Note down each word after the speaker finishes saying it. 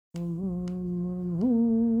Okay.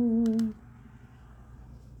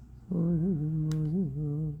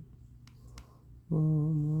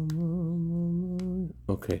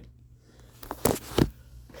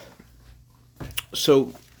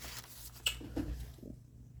 So,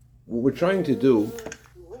 what we're trying to do.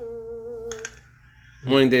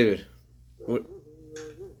 Morning, David. What?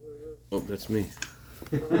 Oh, that's me.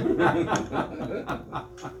 Okay.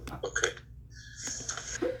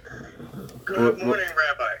 Good morning,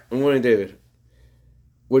 Rabbi. Good morning, David.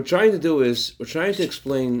 What we're trying to do is, we're trying to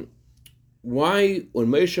explain why, when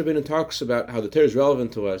Moshe Rabbeinu talks about how the Torah is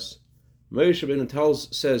relevant to us, Moshe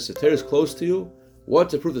Rabbeinu says the Torah is close to you. What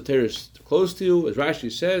to prove the Torah is close to you, as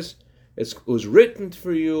Rashi says, it was written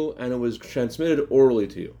for you and it was transmitted orally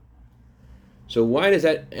to you. So why does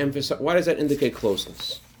that indicate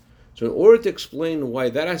closeness? So in order to explain why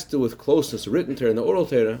that has to do with closeness, the written Torah and the oral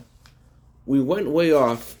Torah, we went way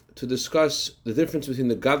off to discuss the difference between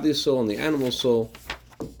the godly soul and the animal soul,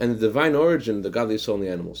 and the divine origin of the godly soul and the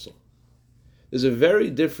animal soul. There's a very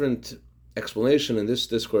different explanation in this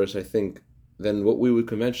discourse, I think, than what we would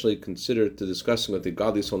conventionally consider to discussing with the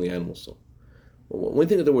godly soul and the animal soul. When we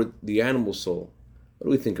think of the word the animal soul, what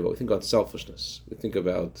do we think about? We think about selfishness. We think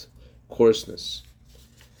about coarseness.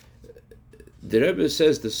 The Rebbe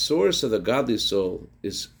says the source of the godly soul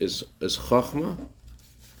is Chachma.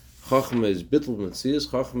 Chachma is Bittul Metzias.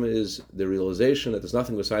 Chachma is the realization that there's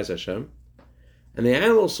nothing besides Hashem. And the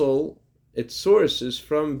animal soul, its source is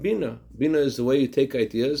from Bina. Bina is the way you take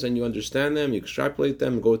ideas and you understand them, you extrapolate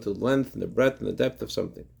them, go to the length and the breadth and the depth of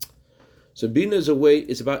something. So Bina is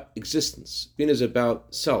about existence. Bina is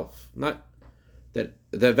about self. Not that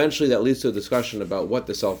eventually that leads to a discussion about what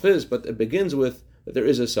the self is, but it begins with that there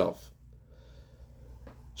is a self.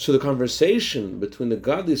 So the conversation between the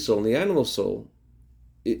godly soul and the animal soul,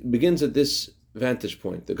 it begins at this vantage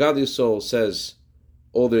point. The godly soul says,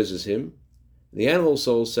 all there is him. The animal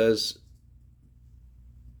soul says,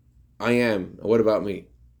 I am, what about me?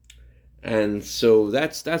 And so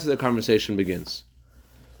that's where the conversation begins.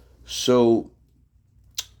 So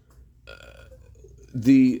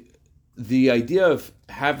the idea of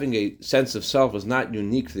having a sense of self is not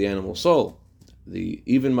unique to the animal soul.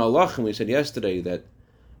 Even Malachim, we said yesterday that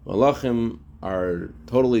Malachim are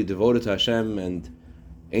totally devoted to Hashem, and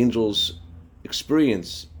angels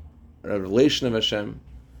experience a revelation of Hashem,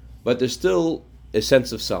 but there's still a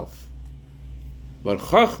sense of self. But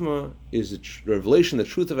Chachma is the revelation, the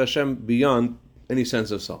truth of Hashem beyond any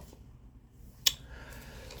sense of self.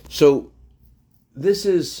 So this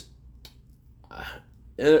is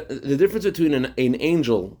the difference between an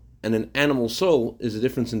angel and an animal soul is a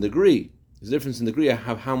difference in degree. There's a difference in degree of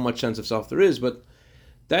how much sense of self there is, but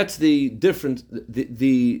that's the difference.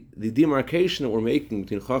 The demarcation that we're making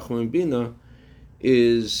between Chachma and Bina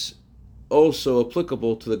is also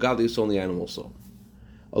applicable to the godly soul and the animal soul.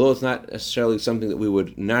 Although it's not necessarily something that we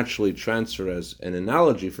would naturally transfer as an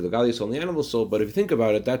analogy for the godly soul and the animal soul, but if you think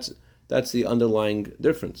about it, that's the underlying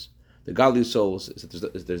difference. The godly soul is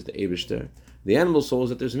that there's the Eibush there. The animal soul is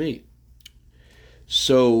that there's me.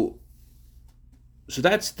 So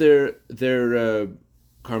that's their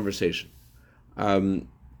conversation.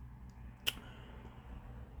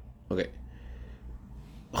 Okay.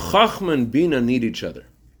 Chachma and Bina need each other.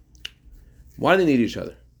 Why do they need each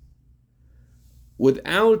other?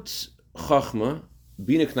 Without Chachma,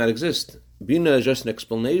 Bina cannot exist. Bina is just an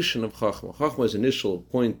explanation of Chachma. Chachma is initial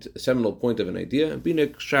point, seminal point of an idea, and Bina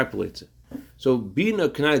extrapolates it. So Bina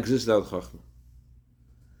cannot exist without Chachma.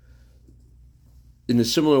 In a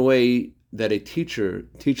similar way that a teacher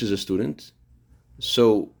teaches a student,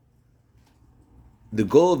 so the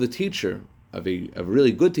goal of the teacher, of a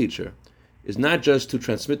really good teacher, is not just to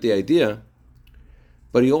transmit the idea,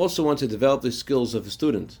 but he also wants to develop the skills of the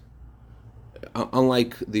student.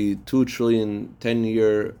 Unlike the 2 trillion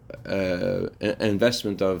 10-year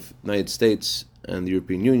investment of the United States and the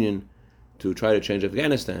European Union to try to change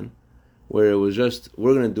Afghanistan, where it was just,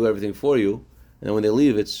 we're going to do everything for you, and when they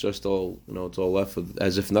leave, it's just all, it's all left with,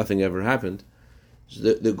 as if nothing ever happened.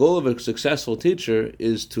 So the goal of a successful teacher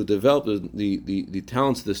is to develop the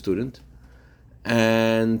talents of the student,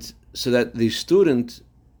 and so that the student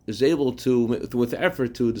is able to, with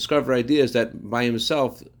effort, to discover ideas that by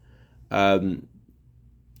himself, the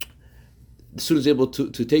student is able to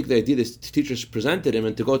take the idea the teachers presented him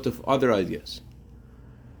and to go to other ideas.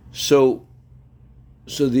 So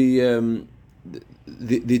the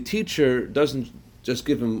teacher doesn't just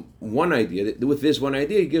give him one idea. With this one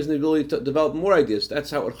idea, he gives him the ability to develop more ideas. That's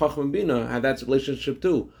how Chachma and Bina have that relationship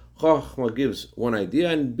too. Chachma gives one idea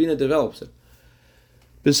and Bina develops it.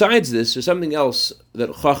 Besides this, there's something else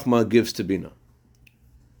that Chachma gives to Bina.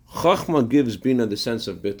 Chachma gives Bina the sense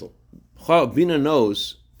of bittul. Bina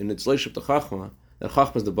knows in its relationship to Chachma that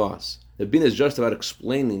Chachma is the boss. That Bina is just about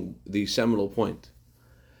explaining the seminal point.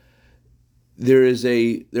 There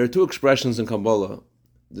are two expressions in Kabbalah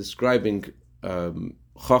describing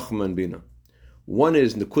Chachma and Bina. One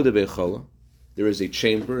is Nekuda Be'chala. There is a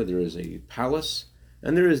chamber, there is a palace,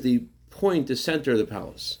 and there is the point, the center of the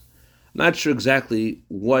palace. I'm not sure exactly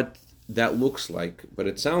what that looks like, but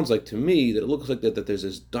it sounds like to me that it looks like that there's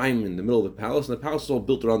this diamond in the middle of the palace, and the palace is all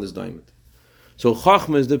built around this diamond. So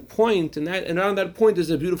Chachma is the point, and around that point is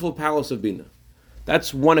a beautiful palace of Bina.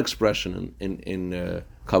 That's one expression in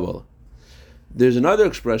Kabbalah. There's another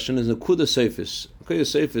expression, is Nekuda Seifis. Nekuda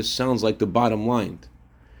Seifis sounds like the bottom line.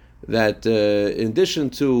 That in addition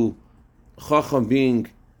to Chacham being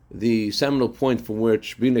the seminal point from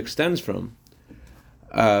which Bina extends from,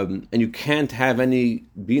 and you can't have any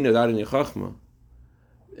Bina without any Chachma.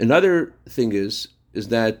 Another thing is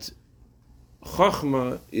that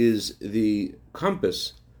Chachma is the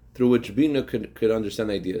compass through which Bina could understand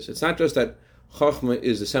ideas. It's not just that Chachma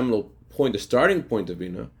is the seminal point, the starting point of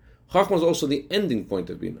Bina. Chachma is also the ending point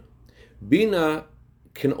of Bina. Bina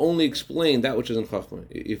can only explain that which is in Chachma.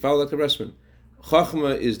 You follow Dr. Bressman?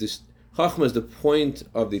 Chachma is the point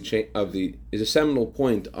is the seminal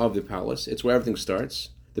point of the palace. It's where everything starts.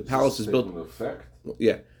 The palace is built. Effect?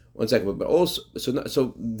 Yeah, 1 second. But also,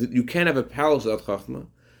 you can't have a palace without Chachma.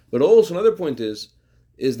 But also another point is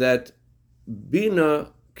that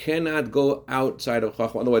Bina cannot go outside of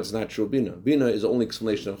Chachma. Otherwise, it's not true Bina. Bina is the only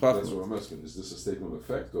explanation of Chachma. That's what I'm asking. Is this a statement of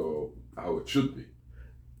fact or how it should be?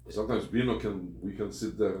 Sometimes Bina we can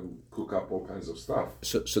sit there and cook up all kinds of stuff.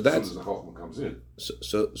 So that's as soon as the Chachma comes in.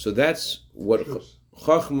 So that's what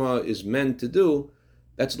Chachma is meant to do.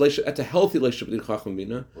 That's a healthy relationship between Chachma and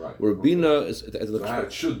Bina. Right. Where Bina is how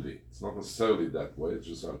it should be. It's not necessarily that way. It's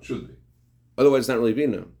just how it should be. Otherwise, it's not really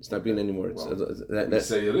Bina. It's not Bina anymore.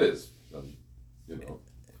 Say it is. Then,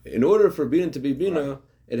 In order for Bina to be Bina,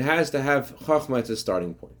 it has to have Chachma as its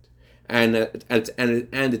starting point, and its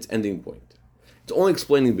ending point. It's only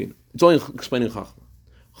explaining Bina. It's only explaining Chachma.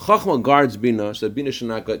 Chachma guards Bina so that Bina should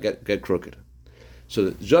not get crooked.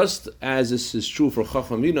 So just as this is true for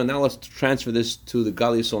Chachma and Bina, now let's transfer this to the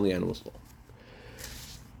Gali soul and the animal soul.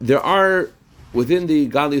 There are, within the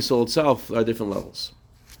Gali soul itself, there are different levels.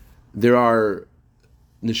 There are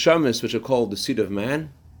neshamas which are called the seed of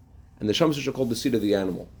man, and the neshamas which are called the seed of the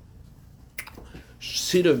animal.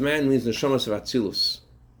 Seed of man means neshamas of Atzilus,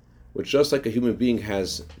 which just like a human being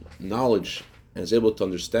has knowledge and is able to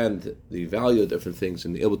understand the value of different things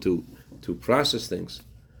and able to process things,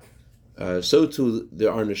 so too there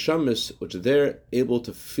are neshamas which they're able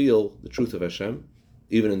to feel the truth of Hashem,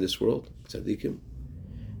 even in this world, tzaddikim.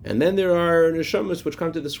 And then there are neshamas which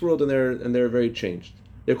come to this world and they're very changed.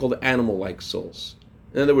 They're called animal-like souls.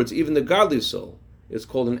 In other words, even the godly soul is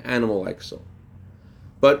called an animal-like soul.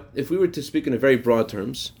 But if we were to speak in very broad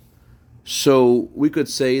terms, so we could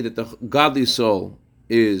say that the godly soul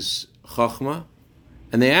is Chachma,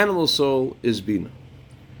 and the animal soul is Bina.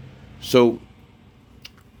 So,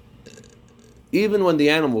 even when the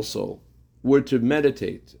animal soul were to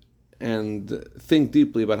meditate and think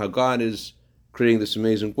deeply about how God is creating this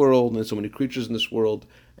amazing world, and there's so many creatures in this world,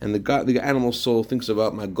 and the animal soul thinks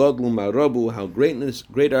about my Godlu, my Rabu, how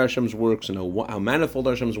great Hashem's works, and how manifold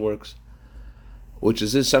Hashem's works, which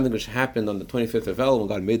is something which happened on the 25th of El when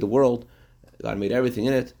God made the world, God made everything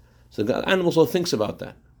in it. So the animal soul thinks about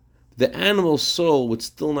that. The animal soul would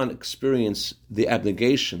still not experience the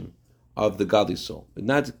abnegation of the godly soul, would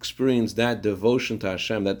not experience that devotion to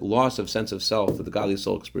Hashem, that loss of sense of self that the godly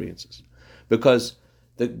soul experiences, because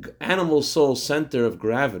the animal soul center of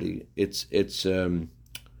gravity, it's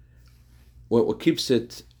what keeps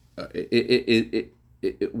it,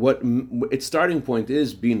 what its starting point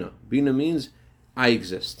is Bina. Bina means I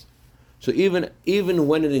exist. So even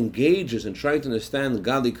when it engages in trying to understand the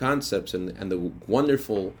godly concepts and the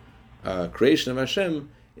wonderful creation of Hashem,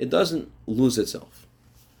 it doesn't lose itself.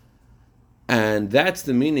 And that's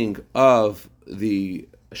the meaning of the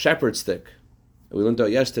shepherd stick that we learned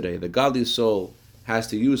out yesterday. The godly soul has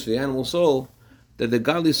to use for the animal soul, that the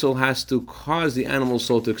godly soul has to cause the animal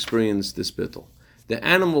soul to experience this bittul. The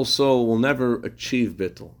animal soul will never achieve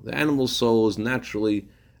bittul. The animal soul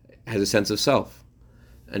has a sense of self.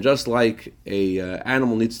 And just like a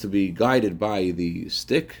animal needs to be guided by the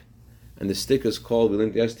stick, and the stick is called, we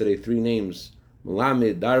learned yesterday, 3 names,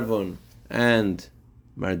 Melamed, Darvon, and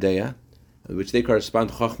Mardeya, which they correspond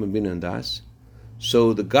to Chachma, Bina, and Das.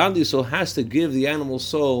 So the godly soul has to give the animal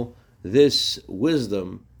soul this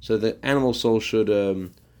wisdom, so the animal soul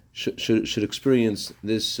should experience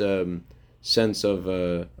this sense of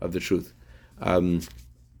the truth.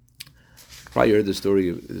 Probably heard the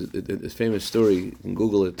story, this famous story, you can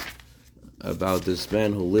Google it, about this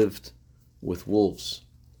man who lived with wolves.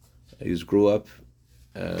 He grew up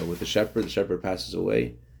with a shepherd. The shepherd passes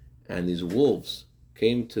away, and these wolves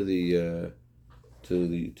came to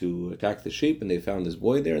attack the sheep, and they found this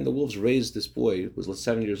boy there. And the wolves raised this boy, who was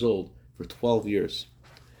 7 years old, for 12 years.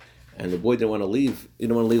 And the boy didn't want to leave. He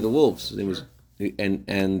didn't want to leave the wolves. They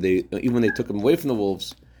even when they took him away from the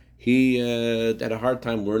wolves, he had a hard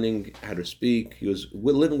time learning how to speak. He was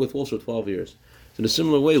living with wolves for 12 years. So in a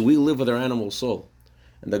similar way, we live with our animal soul.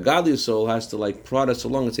 And the godly soul has to prod us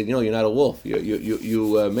along and say, you're not a wolf.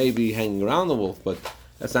 You may be hanging around the wolf, but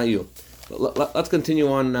that's not you. But let's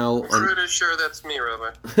continue on now. I'm pretty sure that's me,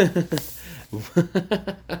 Rabbi.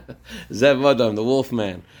 Zev Adam, the wolf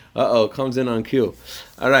man. Comes in on cue.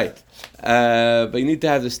 All right. But you need to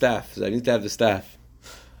have the staff. I need to have the staff.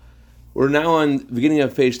 We're now on the beginning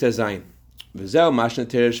of page Tezayin. This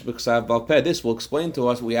will explain to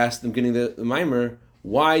us, we asked in the beginning of the Maimer,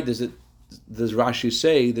 why does Rashi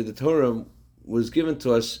say that the Torah was given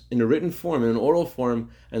to us in a written form, in an oral form,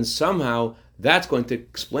 and somehow that's going to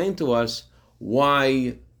explain to us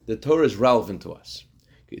why the Torah is relevant to us.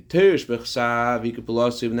 The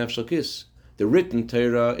written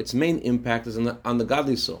Torah, its main impact is on the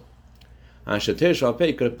godly soul.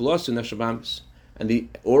 And the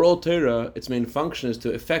oral Torah, its main function is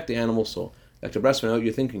to affect the animal soul. Dr. Bressman, I know what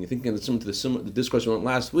you're thinking. You're thinking the discourse we went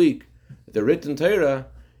last week. That the written Torah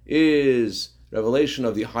is revelation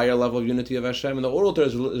of the higher level of unity of Hashem, and the oral Torah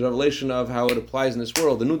is revelation of how it applies in this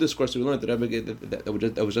world. The new discourse that we learned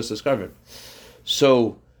that was just discovered.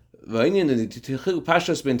 So, what's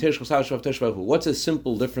a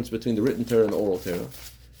simple difference between the written Torah and the oral Torah?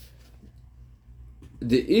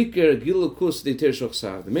 The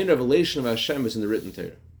main revelation of Hashem is in the written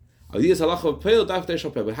Torah. But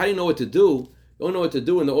how do you know what to do? You don't know what to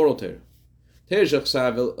do in the oral Torah.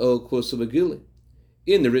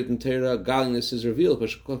 In the written Torah, godliness is revealed.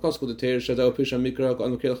 What's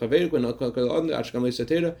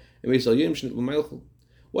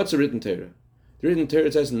the written Torah? The written Torah,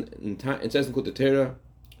 it says in the Torah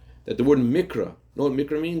that the word mikra, you know what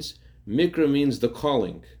mikra means? Mikra means the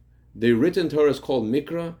calling. The written Torah is called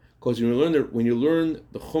mikra because when you learn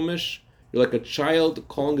the Chumash, you're like a child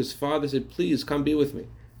calling his father, say, please come be with me.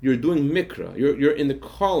 You're doing mikra. You're in the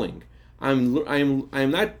calling. I am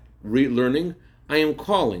not learning. I am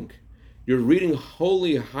calling. You're reading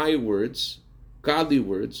holy, high words, godly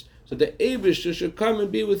words, so the Eibishter should come and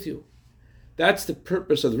be with you. That's the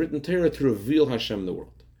purpose of the written Torah, to reveal Hashem in the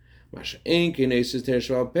world.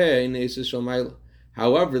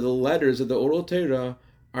 However, the letters of the oral Torah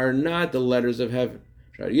are not the letters of heaven.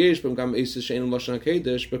 Because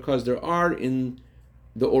there are in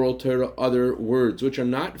the oral Torah other words which are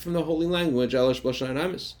not from the holy language.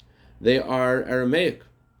 They are Aramaic.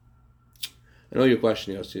 I know your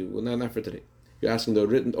question, Yossi. Well, not for today. You're asking the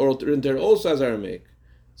written Torah also has Aramaic.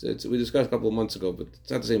 We discussed a couple of months ago, but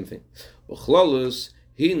it's not the same thing.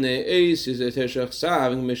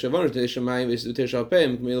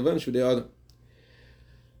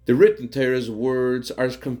 The written Torah's words are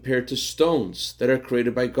compared to stones that are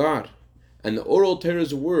created by God, and the oral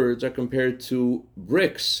Torah's words are compared to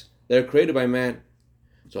bricks that are created by man.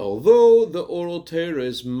 So although the oral Torah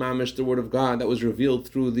is mamish, the word of God that was revealed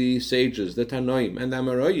through the sages, the Tanoim and the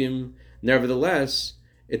Amoraim, nevertheless,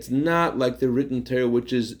 it's not like the written Torah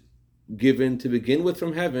which is given to begin with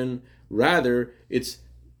from heaven. Rather, it's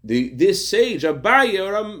this sage, Abaye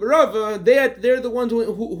or Rava, they're the ones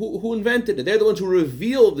who invented it. They're the ones who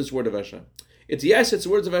revealed this word of Hashem. It's the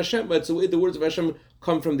words of Hashem, but it's the way the words of Hashem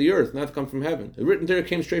come from the earth, not come from heaven. The written Torah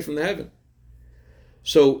came straight from the heaven.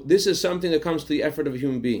 So this is something that comes to the effort of a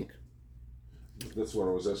human being. That's what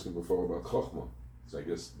I was asking before about Chochmah. So I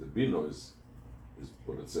guess the Bino is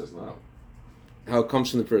what it says now. How it comes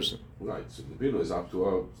from the person. Right, so the Bino is up to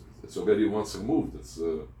our, it's already once removed. It's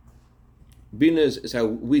Bina is how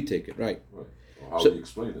we take it, right? Right. Or how we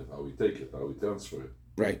explain it, how we take it, how we transfer it.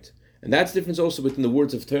 Right. And that's the difference also between the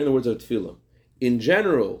words of Torah and the words of Tefillah. In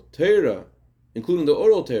general, Torah, including the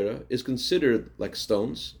oral Torah, is considered like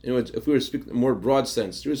stones. In other words, if we were to speak in a more broad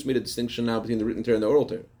sense, there is made a distinction now between the written Torah and the oral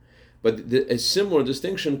Torah. But a similar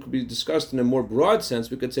distinction could be discussed in a more broad sense.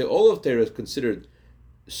 We could say all of Torah is considered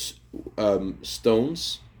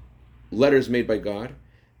stones, letters made by God,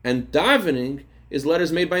 and davening is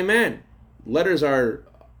letters made by man. Letters are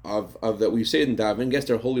of that we say in davening. Yes,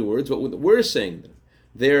 they're holy words, but we're saying them.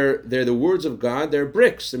 They're the words of God. They're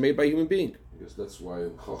bricks. They're made by a human being. I guess that's why in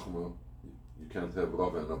Chochmah you can't have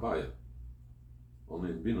Rava and Abaya. Only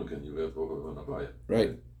in Bino can you have Rava and Abaya.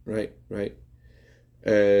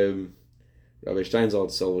 Right. Rabbi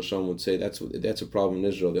Steinsaltz Salvasham would say that's a problem in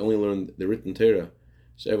Israel. They only learn the written Torah,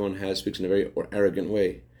 so everyone speaks in a very arrogant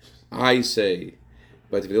way. I say,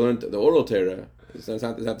 but if they learn the oral Torah, it's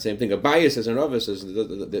not the same thing. A bias says and Rava says they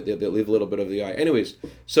leave a little bit of the eye. Anyways,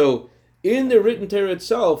 so in the written Torah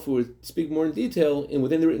itself, we would speak more in detail, and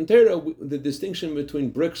within the written Torah, the distinction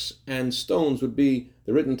between bricks and stones would be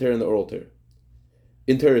the written Torah and the oral Torah.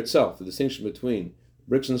 In Torah itself, the distinction between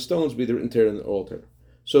bricks and stones would be the written Torah and the oral Torah.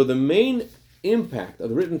 So the main impact of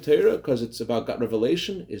the written Torah, because it's about God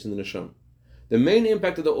revelation, is in the neshama. The main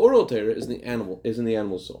impact of the oral Torah is in the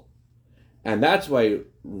animal soul. And that's why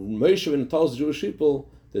Moshe, when he tells the Jewish people,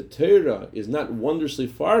 the Torah is not wondrously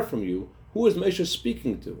far from you. Who is Moshe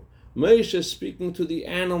speaking to? Moshe is speaking to the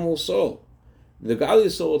animal soul. The godly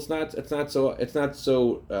soul, it's not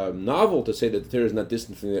so novel to say that the Torah is not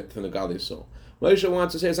distant from the godly soul. Moshe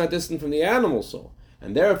wants to say it's not distant from the animal soul.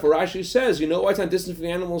 And therefore Rashi says, you know why it's not distant from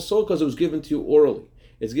the animal soul? Because it was given to you orally.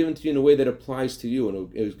 It's given to you in a way that applies to you,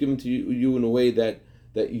 and it was given to you in a way that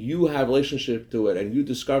you have a relationship to it, and you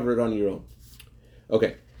discover it on your own.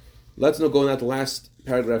 Okay, let's now go on to the last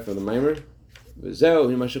paragraph of the Maimer. So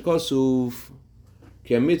the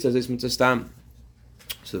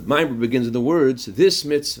Maimer begins with the words, this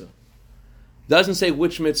mitzvah. It doesn't say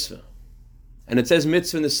which mitzvah. And it says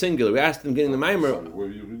mitzvah in the singular. We asked them getting the Maimer. Sorry, where are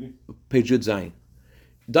you reading? Page Yud Zayin.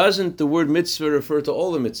 Doesn't the word mitzvah refer to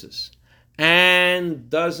all the mitzvahs? And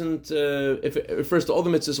doesn't, if it refers to all the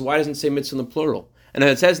mitzvahs, why doesn't it say mitzvah in the plural? And if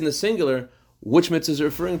it says in the singular, which mitzvahs are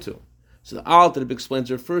referring to? So the Alter Rebbe explains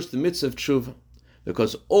it refers to the mitzvah of tshuva,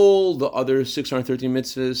 because all the other 613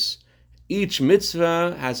 mitzvahs, each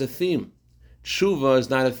mitzvah has a theme.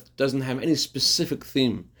 Tshuva doesn't have any specific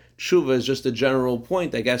theme. Tshuva is just a general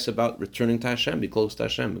point, I guess, about returning to Hashem, be close to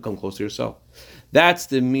Hashem, become close to yourself. That's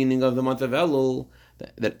the meaning of the month of Elul,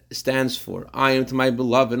 that stands for I am to my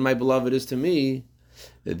beloved, and my beloved is to me.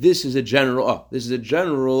 That this is a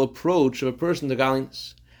general approach of a person to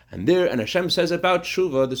godliness. And Hashem says about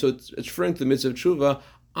tshuva, so it's referring to the mitzvah of tshuva.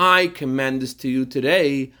 I command this to you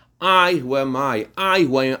today. I, who am I?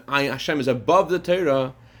 Hashem is above the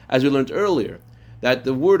Torah, as we learned earlier. That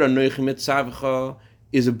the word anochi mitzavcha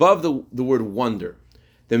is above the word wonder.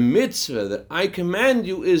 The mitzvah that I command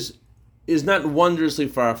you is not wondrously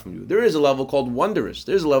far from you. There is a level called wondrous.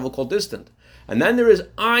 There's a level called distant. And then there is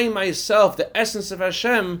I myself, the essence of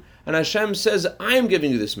Hashem, and Hashem says, I am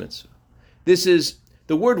giving you this mitzvah.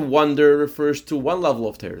 The word wonder refers to one level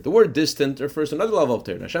of Torah. The word distant refers to another level of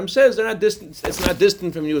Torah. Hashem says they're not distant. It's not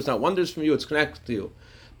distant from you. It's not wondrous from you. It's connected to you.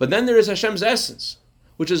 But then there is Hashem's essence,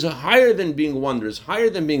 which is higher than being wondrous, higher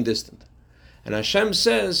than being distant. And Hashem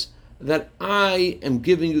says that I am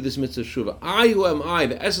giving you this mitzvah of Shuvah. I, who am I,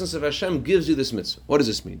 the essence of Hashem, gives you this mitzvah. What does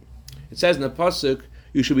this mean? It says in the pasuk,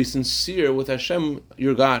 you should be sincere with Hashem,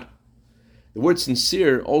 your God. The word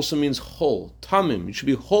sincere also means whole, tamim. You should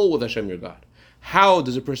be whole with Hashem, your God. How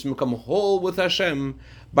does a person become whole with Hashem?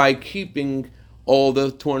 By keeping all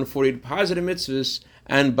the 248 positive mitzvahs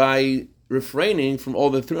and by refraining from all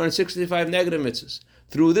the 365 negative mitzvahs.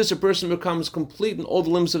 Through this, a person becomes complete in all the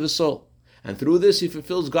limbs of his soul. And through this, he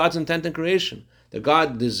fulfills God's intent in creation. That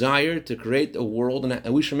God desired to create a world,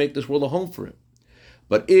 and we should make this world a home for him.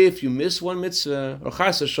 But if you miss one mitzvah, or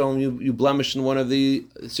chas v'shalom, you blemish in one of the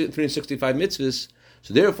 365 mitzvahs,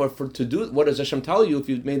 so therefore, to do, what does Hashem tell you if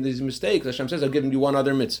you've made these mistakes? Hashem says, I've given you one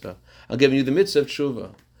other mitzvah. I've given you the mitzvah of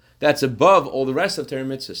tshuva. That's above all the rest of Torah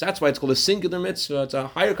mitzvahs. That's why it's called a singular mitzvah. It's a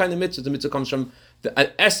higher kind of mitzvah. The mitzvah comes from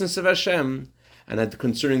the essence of Hashem. And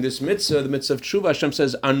concerning this mitzvah, the mitzvah of tshuva, Hashem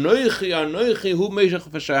says, Anoichi hu meshach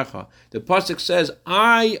v'shecha. The pasuk says,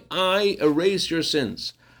 I erase your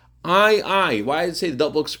sins. I. Why did it say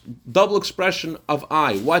double expression of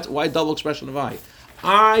I? Why double expression of I?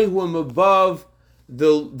 I who am above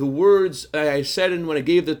the words I said in when I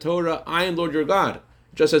gave the Torah, I am Lord your God.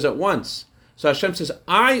 It just says it once. So Hashem says,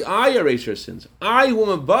 I erase your sins. I who am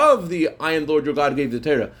above the I am Lord your God gave the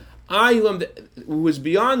Torah. I who is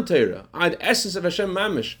beyond Torah. I, the essence of Hashem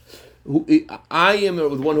Mamish. I am the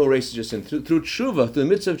one who erases your sin. Through tshuva, through the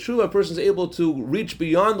mitzvah of tshuva, a person is able to reach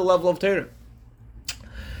beyond the level of Torah.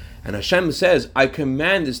 And Hashem says, I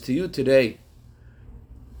command this to you today.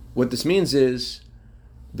 What this means is,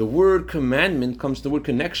 the word commandment comes to the word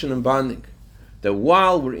connection and bonding. That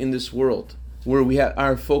while we're in this world, where we have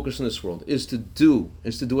our focus in this world, is to do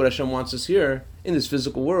what Hashem wants us here, in this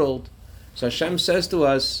physical world. So Hashem says to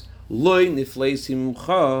us, Loi niflei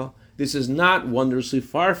simcha, this is not wondrously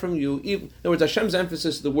far from you. In other words, Hashem's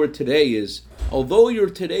emphasis of the word today is, although you're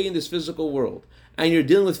today in this physical world, and you're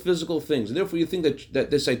dealing with physical things, and therefore you think that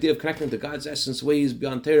this idea of connecting to God's essence, ways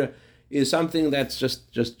beyond Torah, is something that's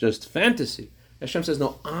just fantasy. Hashem says,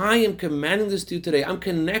 no, I am commanding this to you today. I'm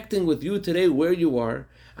connecting with you today where you are,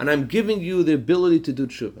 and I'm giving you the ability to do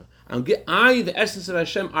tshuva. The essence of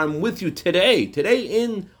Hashem, I'm with you today.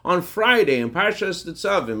 Today on Friday, in Parshas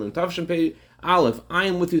Tetzavim, in Tavshin Pei Aleph, I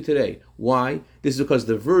am with you today. Why? This is because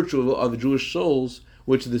the virtue of the Jewish souls,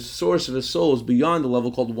 which the source of the soul is beyond the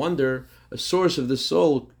level called wonder. The source of the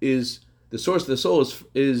soul is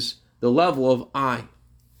the level of I.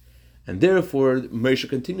 And therefore, Moshe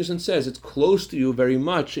continues and says, it's close to you very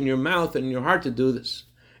much in your mouth and in your heart to do this.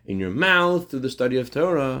 In your mouth, through the study of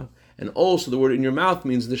Torah, and also the word in your mouth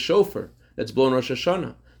means the shofar that's blown Rosh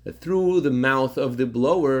Hashanah. That through the mouth of the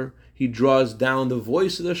blower, he draws down the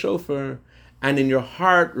voice of the shofar, and in your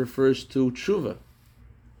heart refers to tshuva.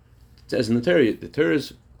 It says in the Torah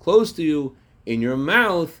is close to you in your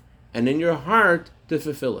mouth and in your heart to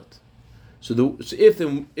fulfill it. So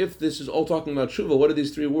if this is all talking about tshuva, what are these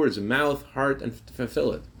three words? Mouth, heart, and to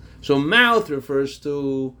fulfill it. So mouth refers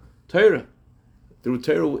to Torah. Through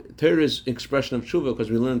Torah is expression of tshuva, because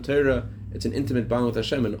we learn Torah, it's an intimate bond with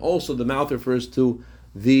Hashem. And also the mouth refers to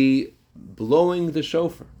the blowing the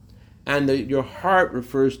shofar. And your heart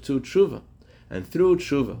refers to tshuva. And through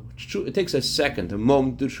tshuva, it takes a second, a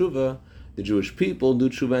moment to do tshuva. The Jewish people do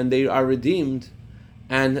tshuva and they are redeemed.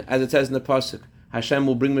 And as it says in the pasuk, Hashem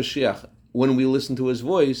will bring Mashiach when we listen to His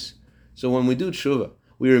voice. So when we do tshuva,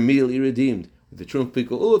 we are immediately redeemed. The true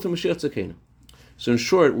people, to Mashiach Tzekenu. So in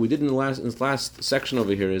short, we did in this last section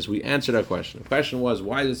over here is we answered our question. The question was,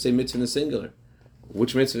 why does it say mitzvah in the singular?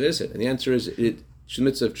 Which mitzvah is it? And the answer is it's the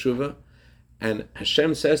mitzvah of tshuva. And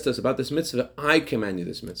Hashem says to us about this mitzvah, I command you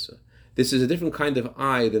this mitzvah. This is a different kind of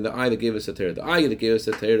I than the I that gave us the Torah. The I that gave us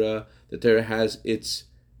the Torah has its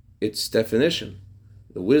definition,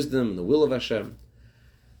 the wisdom, the will of Hashem.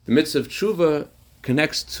 The mitzvah of tshuva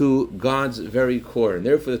connects to God's very core. And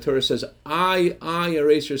therefore the Torah says, I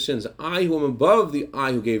erase your sins. I who am above the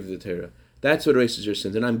I who gave you the Torah. That's what erases your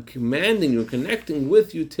sins. And I'm commanding you, connecting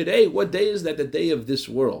with you today. What day is that? The day of this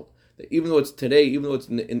world. That even though it's today, even though it's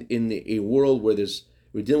in a world where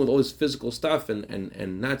we're dealing with all this physical stuff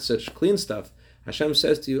and not such clean stuff, Hashem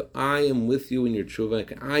says to you, I am with you in your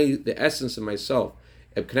tshuva. The essence of myself,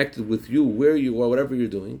 am connected with you where you are, whatever you're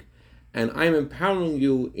doing. And I'm empowering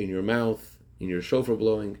you in your mouth, in your shofar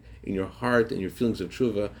blowing, in your heart, in your feelings of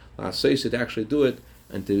tshuva, to actually do it,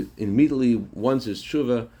 and to immediately, once there's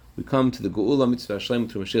tshuva, we come to the Geula Mitzvah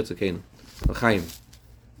Shlema through Mashiach Tzekenu. L'chaim.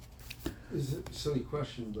 It's a silly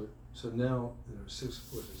question, but so now,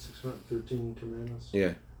 613 commandments?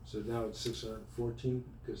 Yeah. So now it's 614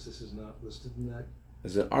 because this is not listed in that?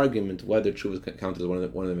 There's an argument whether tshuva is counted as one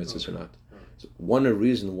of the mitzvahs or not. Right. So one of the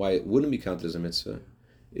reasons why it wouldn't be counted as a mitzvah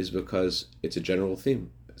is because it's a general theme.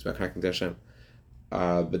 It's about connecting to Hashem.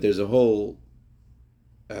 But there's a whole.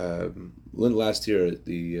 Learned last year.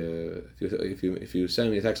 If you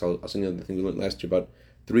send me a text, I'll send you the thing we learned last year about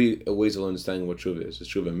 3 ways of understanding what tshuva is. Is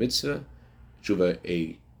tshuva a mitzvah? Tshuva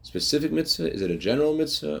a specific mitzvah? Is it a general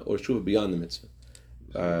mitzvah, or tshuva beyond the mitzvah?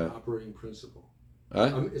 It's like an operating principle.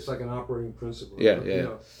 It's like an operating principle. Yeah.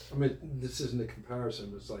 This isn't a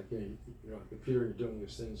comparison, but it's like you're on a computer, you're doing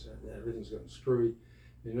these things, and everything's going screwy.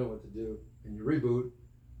 You know what to do, and you reboot,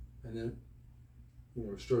 and then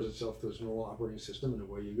restores itself to its normal operating system, and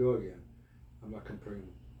away you go again. I'm not comparing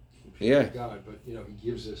computer to God, but He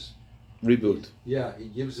gives us reboot. He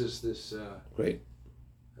gives us this great.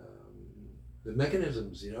 The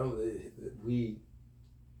mechanisms, that we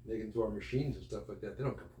make into our machines and stuff like that. They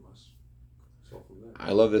don't come from us. It's all from them.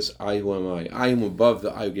 I love this. I who am I? I am above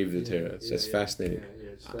the I who gave you the Torah. It's fascinating. Yeah,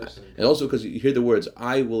 it's fascinating. And also because you hear the words,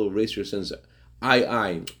 I will erase your sins.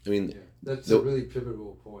 I mean, that's a really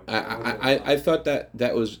pivotal point. I thought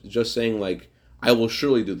that was just saying like, I will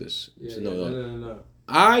surely do this. No.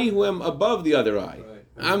 I who am above the other I. Right.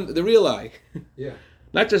 I'm the real I. Yeah.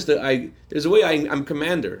 Not just the I. There's a way I'm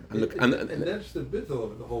commander. And that's the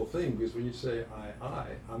bittul of the whole thing, because when you say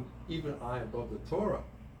I'm even I above the Torah,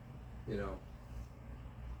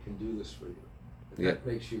 can do this for you. And that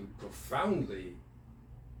makes you profoundly,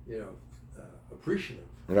 appreciative.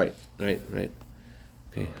 Right.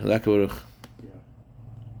 Okay. Yeah.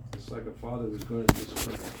 It's like a father who's going to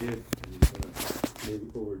discipline a kid, and he's going to maybe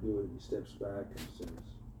overdo it, and he steps back and says,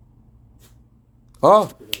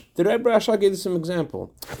 the Rebbe Rashab gave us some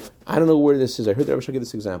example. I don't know where this is. I heard the Rebbe Rashab give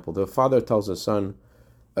this example. The father tells his son,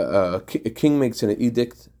 a king makes an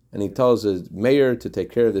edict, and he tells his mayor to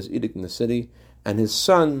take care of this edict in the city, and his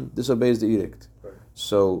son disobeys the edict. Right.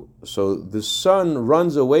 So the son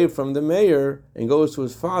runs away from the mayor and goes to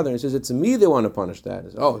his father and says, it's me they want to punish that.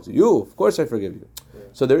 It's you. Of course I forgive you. Yeah.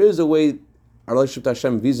 So there is a way, our relationship to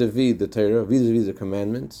Hashem vis-a-vis the Torah, vis-a-vis the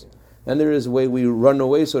commandments, and there is a way we run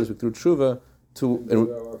away, so to speak, through tshuva, to and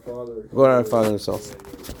our Father, God our Father himself.